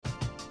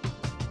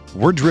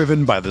We're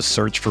driven by the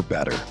search for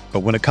better. But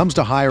when it comes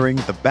to hiring,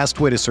 the best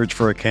way to search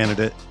for a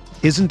candidate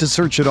isn't to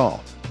search at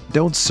all.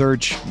 Don't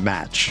search,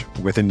 match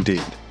with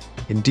Indeed.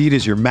 Indeed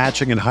is your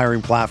matching and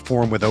hiring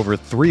platform with over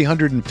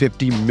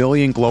 350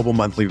 million global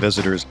monthly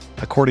visitors,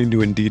 according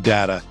to Indeed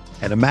data,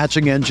 and a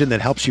matching engine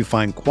that helps you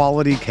find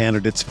quality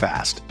candidates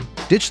fast.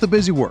 Ditch the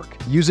busy work.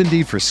 Use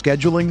Indeed for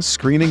scheduling,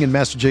 screening, and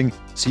messaging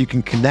so you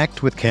can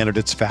connect with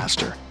candidates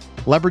faster.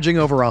 Leveraging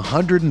over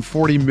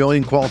 140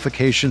 million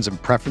qualifications and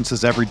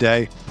preferences every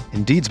day,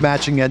 Indeed's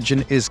matching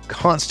engine is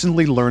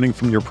constantly learning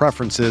from your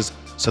preferences,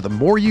 so the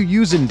more you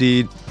use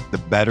Indeed, the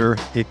better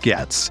it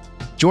gets.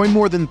 Join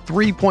more than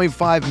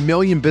 3.5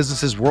 million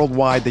businesses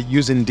worldwide that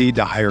use Indeed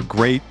to hire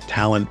great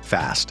talent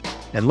fast.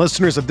 And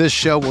listeners of this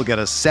show will get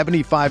a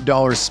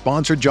 $75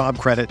 sponsored job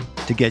credit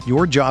to get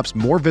your jobs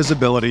more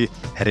visibility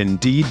at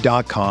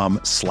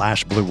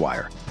Indeed.com/Blue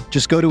Wire.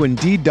 Just go to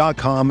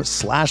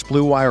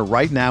Indeed.com/Blue Wire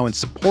right now and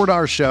support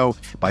our show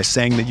by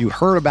saying that you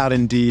heard about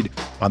Indeed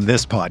on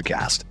this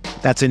podcast.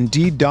 That's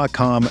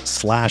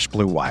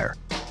Indeed.com/Blue Wire.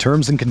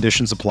 Terms and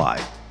conditions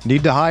apply.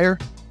 Need to hire?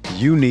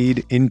 You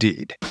need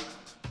Indeed.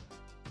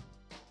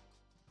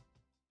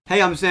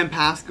 Hey, I'm Sam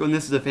Pasco, and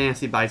this is the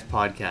Fantasy Bites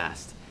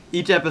podcast.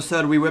 Each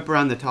episode, we whip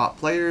around the top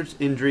players,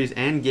 injuries,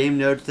 and game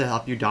notes to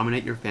help you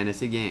dominate your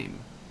fantasy game.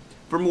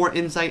 For more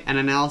insight and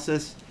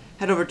analysis,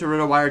 head over to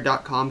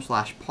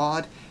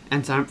rotowire.com/pod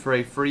and sign up for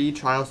a free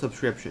trial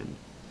subscription.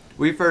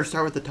 We first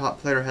start with the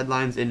top player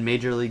headlines in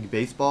Major League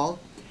Baseball.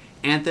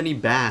 Anthony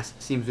Bass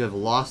seems to have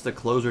lost the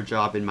closer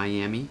job in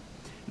Miami.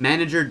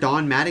 Manager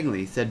Don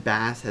Mattingly said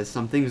Bass has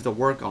some things to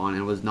work on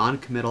and was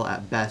non-committal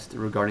at best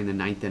regarding the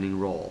ninth inning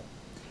role.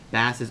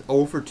 Bass is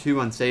 0 for 2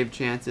 on save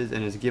chances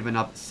and has given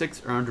up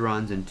 6 earned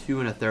runs in 2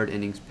 1/3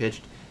 innings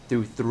pitched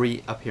through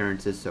 3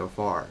 appearances so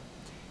far.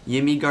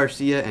 Yimi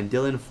Garcia and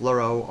Dylan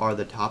Floro are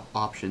the top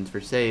options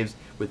for saves,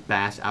 with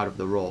Bass out of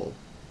the role.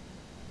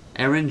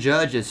 Aaron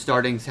Judge is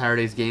starting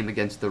Saturday's game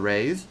against the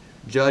Rays.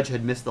 Judge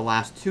had missed the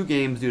last 2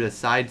 games due to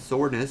side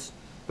soreness,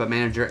 but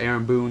manager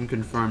Aaron Boone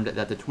confirmed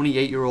that the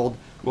 28-year-old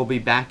will be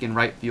back in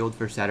right field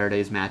for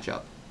Saturday's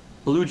matchup.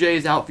 Blue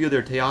Jays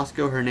outfielder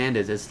Teoscar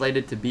Hernandez is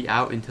slated to be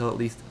out until at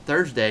least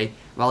Thursday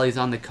while he's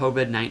on the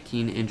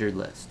COVID-19 injured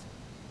list.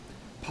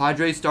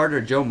 Padres starter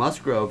Joe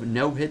Musgrove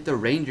no-hit the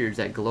Rangers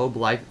at Globe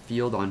Life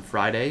Field on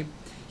Friday.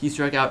 He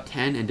struck out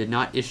 10 and did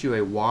not issue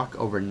a walk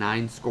over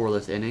 9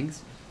 scoreless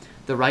innings.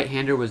 The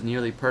right-hander was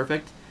nearly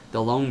perfect.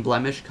 The lone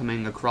blemish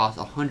coming across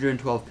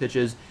 112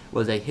 pitches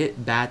was a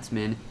hit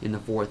batsman in the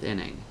 4th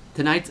inning.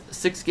 Tonight's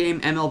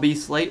 6-game MLB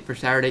slate for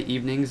Saturday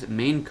evening's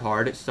main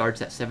card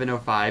starts at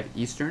 7:05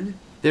 Eastern.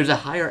 There's a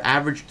higher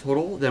average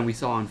total than we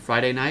saw on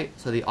Friday night,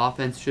 so the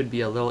offense should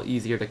be a little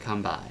easier to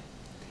come by.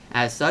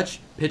 As such,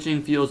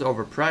 pitching feels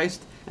overpriced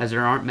as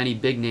there aren't many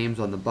big names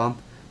on the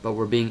bump, but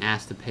we're being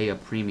asked to pay a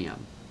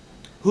premium.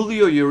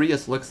 Julio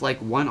Urias looks like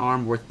one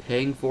arm worth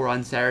paying for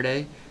on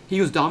Saturday. He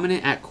was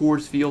dominant at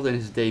Coors Field in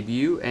his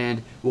debut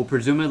and will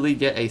presumably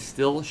get a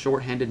still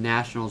short-handed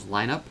Nationals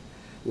lineup.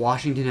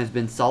 Washington has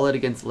been solid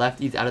against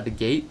lefties out of the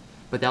gate,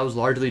 but that was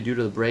largely due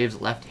to the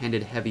Braves'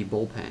 left-handed heavy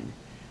bullpen.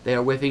 They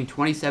are whiffing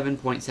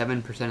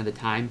 27.7% of the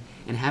time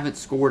and haven't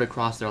scored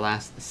across their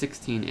last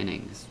 16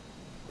 innings.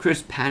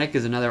 Chris Paddack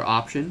is another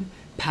option.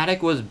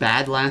 Paddack was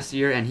bad last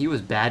year and he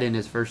was bad in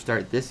his first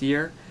start this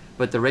year,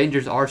 but the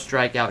Rangers are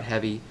strikeout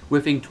heavy,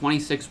 whiffing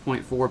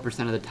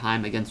 26.4% of the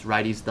time against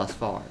righties thus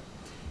far.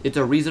 It's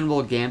a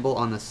reasonable gamble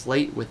on the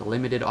slate with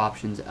limited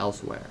options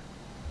elsewhere.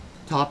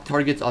 Top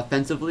targets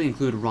offensively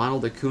include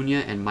Ronald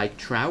Acuna and Mike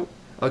Trout.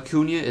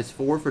 Acuna is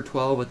 4 for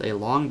 12 with a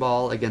long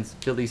ball against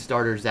Philly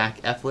starter Zach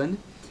Eflin,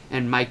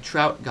 and Mike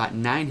Trout got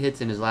 9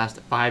 hits in his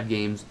last 5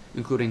 games,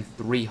 including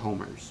 3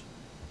 homers.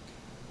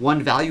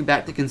 One value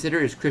back to consider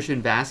is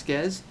Christian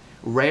Vasquez.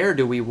 Rare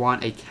do we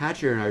want a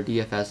catcher in our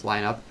DFS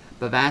lineup,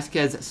 but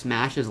Vasquez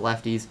smashes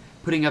lefties,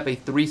 putting up a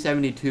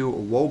 .372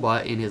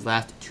 WOBA in his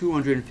last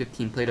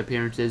 215 plate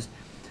appearances,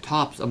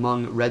 tops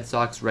among Red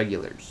Sox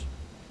regulars.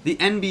 The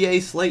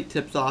NBA slate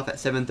tips off at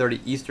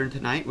 7:30 Eastern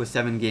tonight with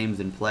 7 games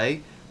in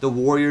play. The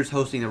Warriors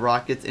hosting the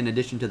Rockets in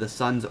addition to the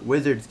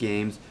Suns-Wizards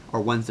games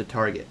are ones to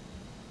target.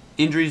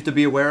 Injuries to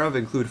be aware of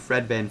include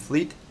Fred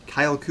VanVleet,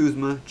 Kyle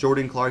Kuzma,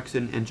 Jordan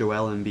Clarkson, and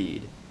Joel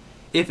Embiid.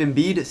 If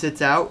Embiid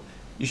sits out,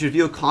 you should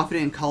feel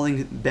confident in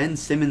calling Ben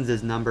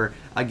Simmons' number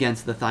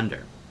against the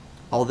Thunder.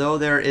 Although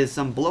there is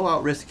some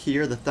blowout risk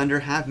here, the Thunder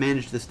have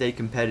managed to stay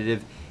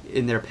competitive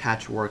in their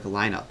patchwork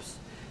lineups.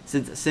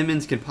 Since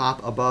Simmons can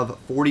pop above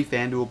 40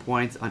 FanDuel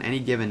points on any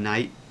given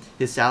night,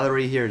 his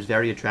salary here is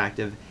very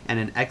attractive and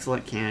an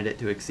excellent candidate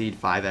to exceed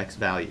 5x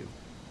value.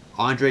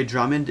 Andre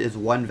Drummond is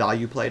one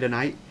value play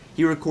tonight.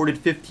 He recorded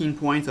 15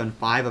 points on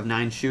 5 of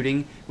 9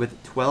 shooting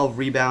with 12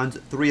 rebounds,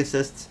 3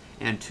 assists,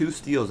 and 2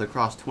 steals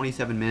across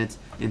 27 minutes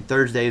in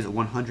Thursday's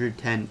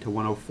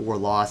 110-104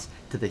 loss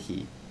to the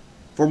Heat.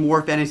 For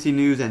more fantasy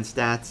news and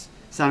stats,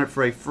 sign up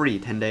for a free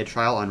 10-day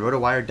trial on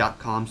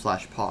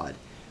rotowire.com/pod.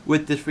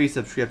 With this free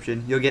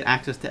subscription, you'll get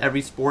access to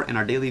every sport and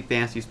our daily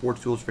fantasy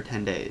sports tools for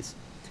 10 days.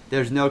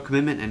 There's no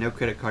commitment and no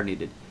credit card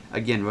needed.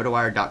 Again,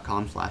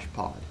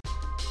 rotowire.com/pod.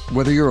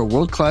 Whether you're a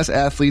world-class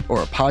athlete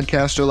or a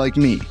podcaster like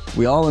me,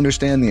 we all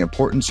understand the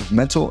importance of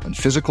mental and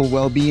physical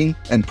well-being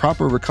and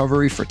proper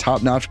recovery for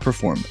top-notch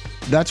performance.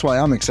 That's why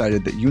I'm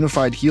excited that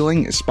Unified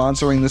Healing is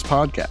sponsoring this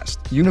podcast.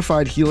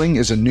 Unified Healing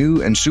is a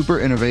new and super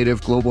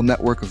innovative global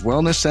network of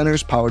wellness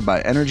centers powered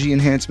by Energy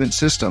Enhancement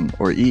System,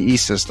 or EE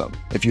System.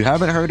 If you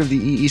haven't heard of the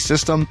EE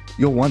System,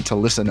 you'll want to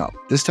listen up.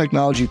 This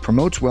technology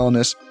promotes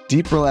wellness,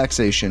 deep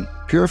relaxation,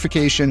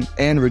 purification,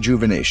 and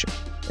rejuvenation.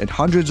 At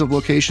hundreds of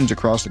locations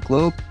across the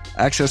globe,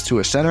 access to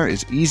a center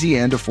is easy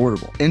and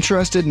affordable.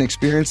 Interested in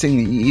experiencing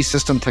the EE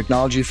System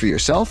technology for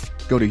yourself?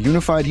 Go to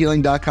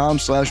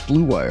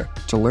unifiedhealing.com/bluewire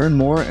to learn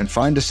more and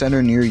find a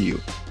center near you.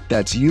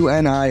 That's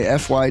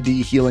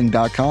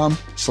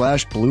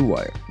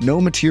unifydhealing.com/bluewire.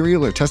 No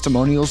material or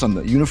testimonials on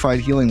the Unified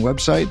Healing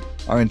website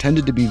are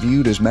intended to be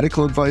viewed as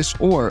medical advice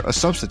or a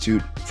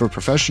substitute for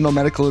professional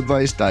medical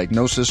advice,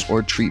 diagnosis,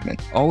 or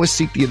treatment. Always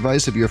seek the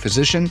advice of your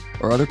physician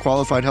or other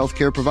qualified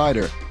healthcare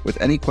provider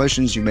with any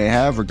questions you may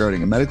have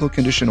regarding a medical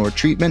condition or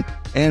treatment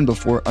and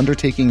before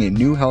undertaking a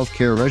new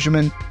healthcare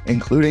regimen,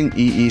 including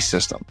EE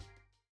System.